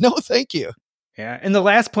 thank you. Yeah. And the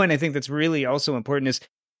last point I think that's really also important is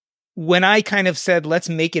when I kind of said, let's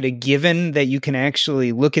make it a given that you can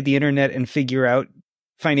actually look at the internet and figure out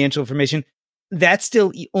financial information. that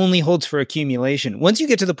still only holds for accumulation. Once you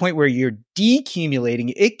get to the point where you're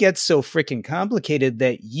decumulating, it gets so freaking complicated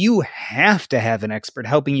that you have to have an expert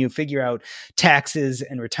helping you figure out taxes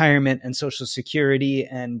and retirement and Social Security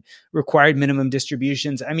and required minimum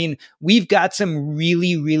distributions. I mean, we've got some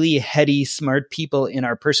really, really heady, smart people in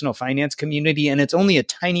our personal finance community, and it's only a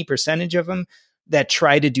tiny percentage of them that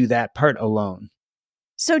try to do that part alone.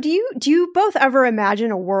 So do you both ever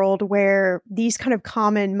imagine a world where these kind of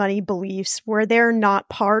common money beliefs, where they're not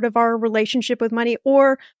part of our relationship with money,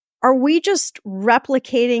 or are we just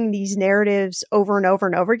replicating these narratives over and over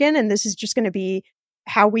and over again, and this is just going to be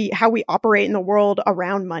how we operate in the world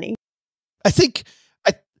around money? I think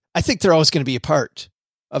they're always going to be a part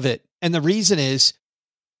of it. And the reason is,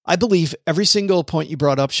 I believe every single point you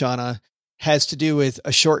brought up, Shannah, has to do with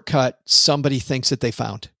a shortcut somebody thinks that they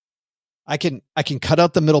found. I can cut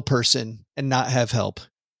out the middle person and not have help.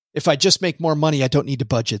 If I just make more money, I don't need to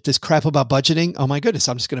budget. This crap about budgeting, oh my goodness,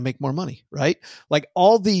 I'm just going to make more money, right? Like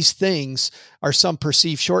all these things are some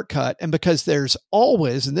perceived shortcut. And because there's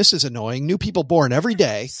always, and this is annoying, new people born every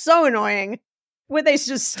day. So annoying. Would they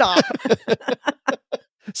just stop?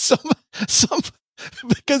 some,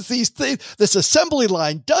 because these things, this assembly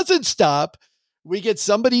line doesn't stop. We get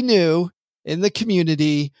somebody new in the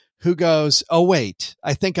community who goes, oh, wait,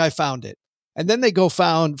 I think I found it. And then they go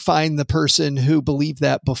find the person who believed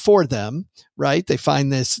that before them, right? They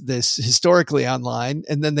find this historically online,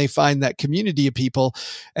 and then they find that community of people.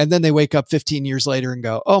 And then they wake up 15 years later and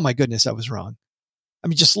go, oh my goodness, I was wrong. I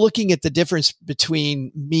mean, just looking at the difference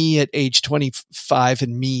between me at age 25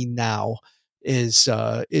 and me now is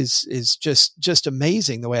just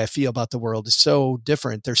amazing. The way I feel about the world is so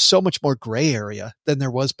different. There's so much more gray area than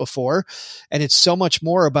there was before. And it's so much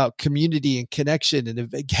more about community and connection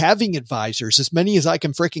and having advisors, as many as I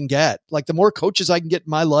can freaking get. Like the more coaches I can get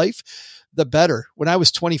in my life, the better. When I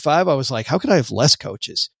was 25, I was like, how could I have less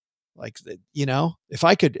coaches? Like, you know, if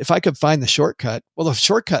I could find the shortcut, well, the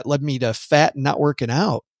shortcut led me to fat and not working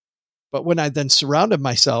out. But when I then surrounded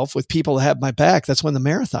myself with people that have my back, that's when the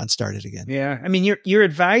marathon started again. Yeah. I mean, your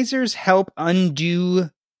advisors help undo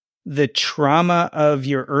the trauma of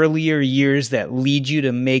your earlier years that lead you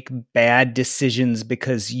to make bad decisions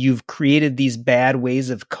because you've created these bad ways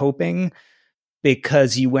of coping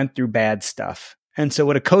because you went through bad stuff. And so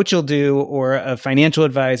what a coach will do, or a financial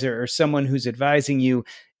advisor or someone who's advising you,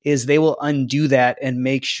 is they will undo that and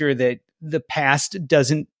make sure that the past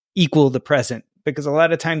doesn't equal the present. Because a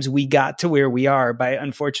lot of times we got to where we are by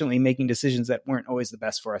unfortunately making decisions that weren't always the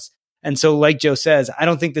best for us. And so like Joe says, I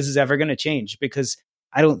don't think this is ever going to change, because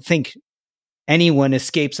I don't think anyone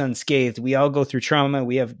escapes unscathed. We all go through trauma.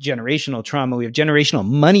 We have generational trauma. We have generational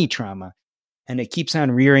money trauma. And it keeps on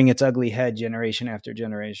rearing its ugly head generation after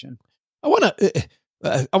generation. I want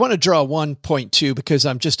to draw one point too, because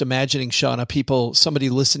I'm just imagining, Shannah, somebody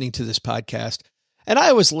listening to this podcast. And I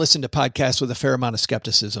always listen to podcasts with a fair amount of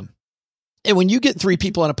skepticism. And when you get three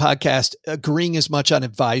people on a podcast agreeing as much on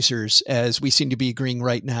advisors as we seem to be agreeing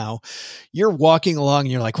right now, you're walking along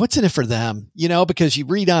and you're like, what's in it for them? You know, because you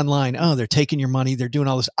read online, oh, they're taking your money. They're doing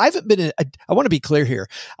all this. I want to be clear here.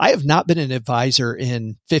 I have not been an advisor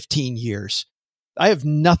in 15 years. I have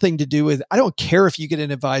nothing to do with, I don't care if you get an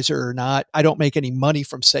advisor or not. I don't make any money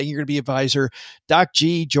from saying you're going to be an advisor. Doc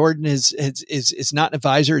G, Jordan is not an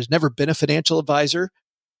advisor, has never been a financial advisor.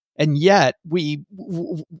 And yet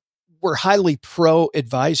we're highly pro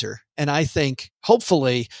advisor. And I think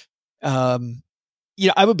hopefully, I'd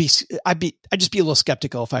just be a little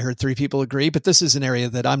skeptical if I heard three people agree, but this is an area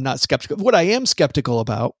that I'm not skeptical. What I am skeptical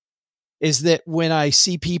about is that when I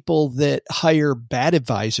see people that hire bad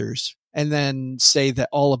advisors and then say that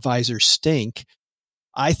all advisors stink,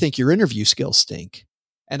 I think your interview skills stink.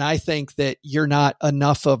 And I think that you're not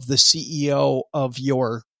enough of the CEO of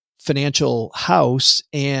your financial house,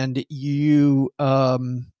 and you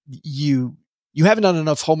haven't done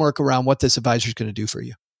enough homework around what this advisor is going to do for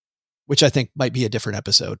you, which I think might be a different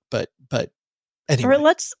episode. But anyway. All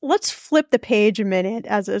right, let's flip the page a minute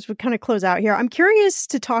as we kind of close out here. I'm curious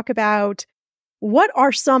to talk about what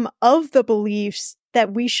are some of the beliefs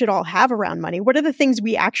that we should all have around money. What are the things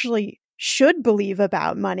we actually should believe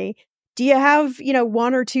about money? Do you have,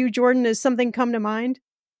 one or two, Jordan? Does something come to mind?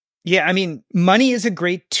 Yeah, I mean, money is a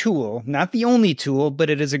great tool, not the only tool, but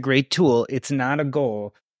it is a great tool. It's not a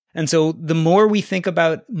goal. And so the more we think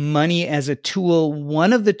about money as a tool,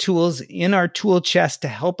 one of the tools in our tool chest to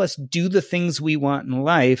help us do the things we want in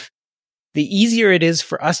life, the easier it is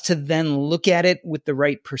for us to then look at it with the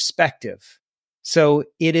right perspective. So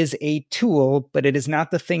it is a tool, but it is not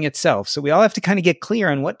the thing itself. So we all have to kind of get clear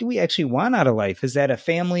on, what do we actually want out of life? Is that a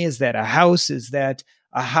family? Is that a house? Is that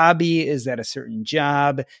a hobby? Is that a certain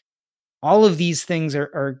job? All of these things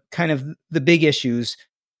are kind of the big issues.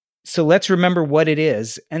 So let's remember what it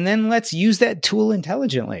is, and then let's use that tool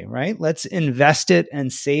intelligently, right? Let's invest it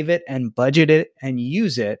and save it and budget it and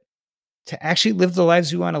use it to actually live the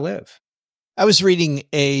lives we want to live. I was reading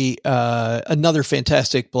another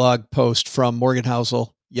fantastic blog post from Morgan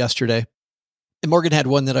Housel yesterday. And Morgan had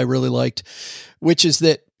one that I really liked, which is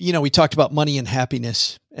that, we talked about money and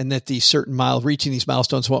happiness and that these certain reaching these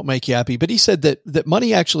milestones won't make you happy. But he said that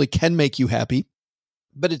money actually can make you happy,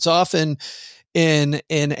 but it's often in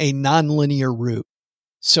a nonlinear route.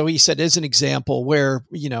 So he said, as an example, where,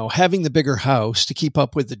 having the bigger house to keep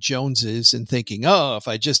up with the Joneses and thinking, oh, if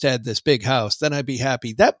I just had this big house, then I'd be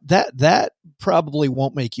happy. That probably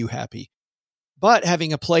won't make you happy. But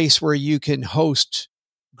having a place where you can host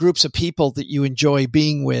groups of people that you enjoy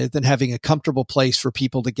being with and having a comfortable place for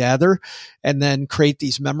people to gather and then create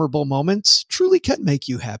these memorable moments truly can make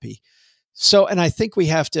you happy. So, and I think we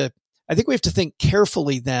have to think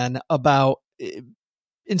carefully then about,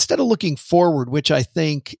 instead of looking forward, which I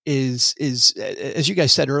think is, as you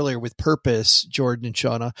guys said earlier, with purpose, Jordan and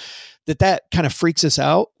Shannah, that kind of freaks us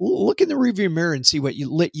out. Look in the rearview mirror and see what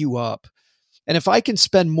lit you up. And if I can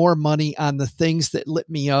spend more money on the things that lit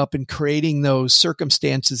me up and creating those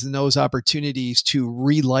circumstances and those opportunities to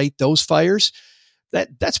relight those fires,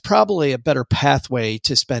 that's probably a better pathway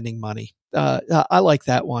to spending money. I like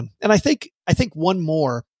that one. And I think one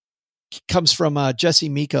more comes from Jesse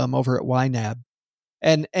Meekum over at YNAB.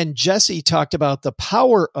 And Jesse talked about the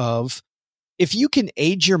power of, if you can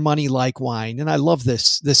age your money like wine. And I love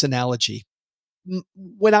this analogy.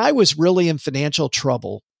 When I was really in financial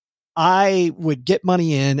trouble, I would get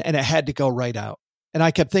money in and it had to go right out. And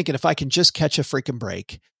I kept thinking, if I can just catch a freaking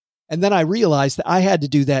break. And then I realized that I had to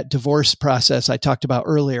do that divorce process I talked about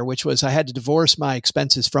earlier, which was I had to divorce my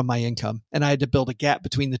expenses from my income. And I had to build a gap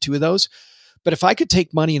between the two of those. But if I could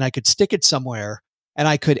take money and I could stick it somewhere and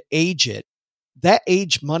I could age it, that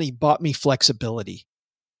aged money bought me flexibility.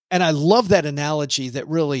 And I love that analogy that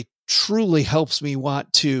really truly helps me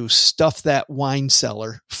want to stuff that wine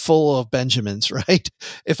cellar full of Benjamins, right?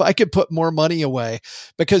 If I could put more money away,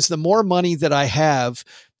 because the more money that I have,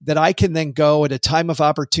 that I can then go at a time of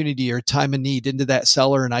opportunity or time of need into that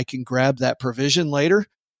cellar and I can grab that provision later,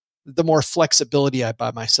 the more flexibility I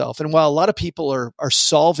buy myself. And while a lot of people are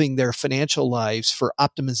solving their financial lives for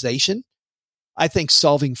optimization, I think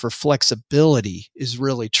solving for flexibility is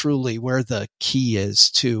really truly where the key is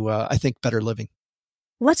to, I think, better living.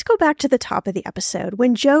 Let's go back to the top of the episode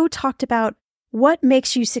when Joe talked about what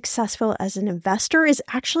makes you successful as an investor is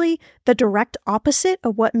actually the direct opposite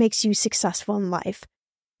of what makes you successful in life.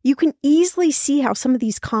 You can easily see how some of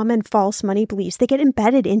these common false money beliefs, they get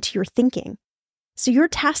embedded into your thinking. So your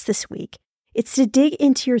task this week, it's to dig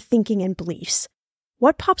into your thinking and beliefs.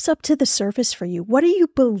 What pops up to the surface for you? What are you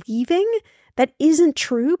believing that isn't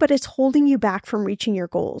true, but it's holding you back from reaching your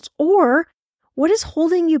goals? Or what is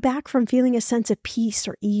holding you back from feeling a sense of peace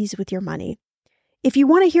or ease with your money? If you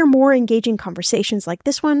want to hear more engaging conversations like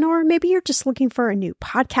this one, or maybe you're just looking for a new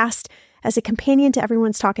podcast as a companion to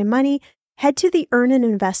Everyone's Talking Money, head to the Earn and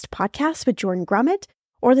Invest podcast with Jordan Grumet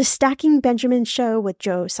or the Stacking Benjamin show with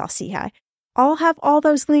Joe Saul-Sehy. I'll have all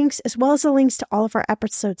those links, as well as the links to all of our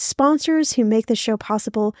episode sponsors who make the show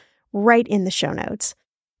possible, right in the show notes.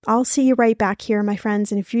 I'll see you right back here, my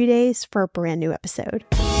friends, in a few days for a brand new episode.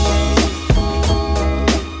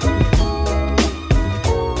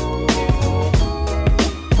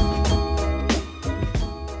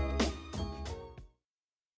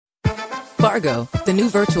 Fargo, the new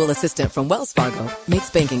virtual assistant from Wells Fargo, makes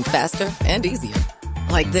banking faster and easier.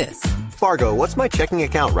 Like this. Fargo, what's my checking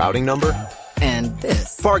account routing number? And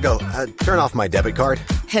this. Fargo, turn off my debit card.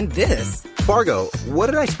 And this. Fargo, what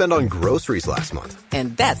did I spend on groceries last month?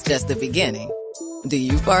 And that's just the beginning. Do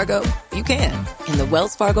you, Fargo? You can. In the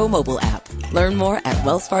Wells Fargo mobile app. Learn more at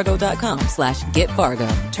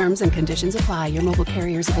wellsfargo.com/getfargo. Terms and conditions apply. Your mobile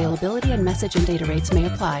carrier's availability and message and data rates may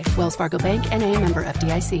apply. Wells Fargo Bank, N.A., member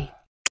FDIC.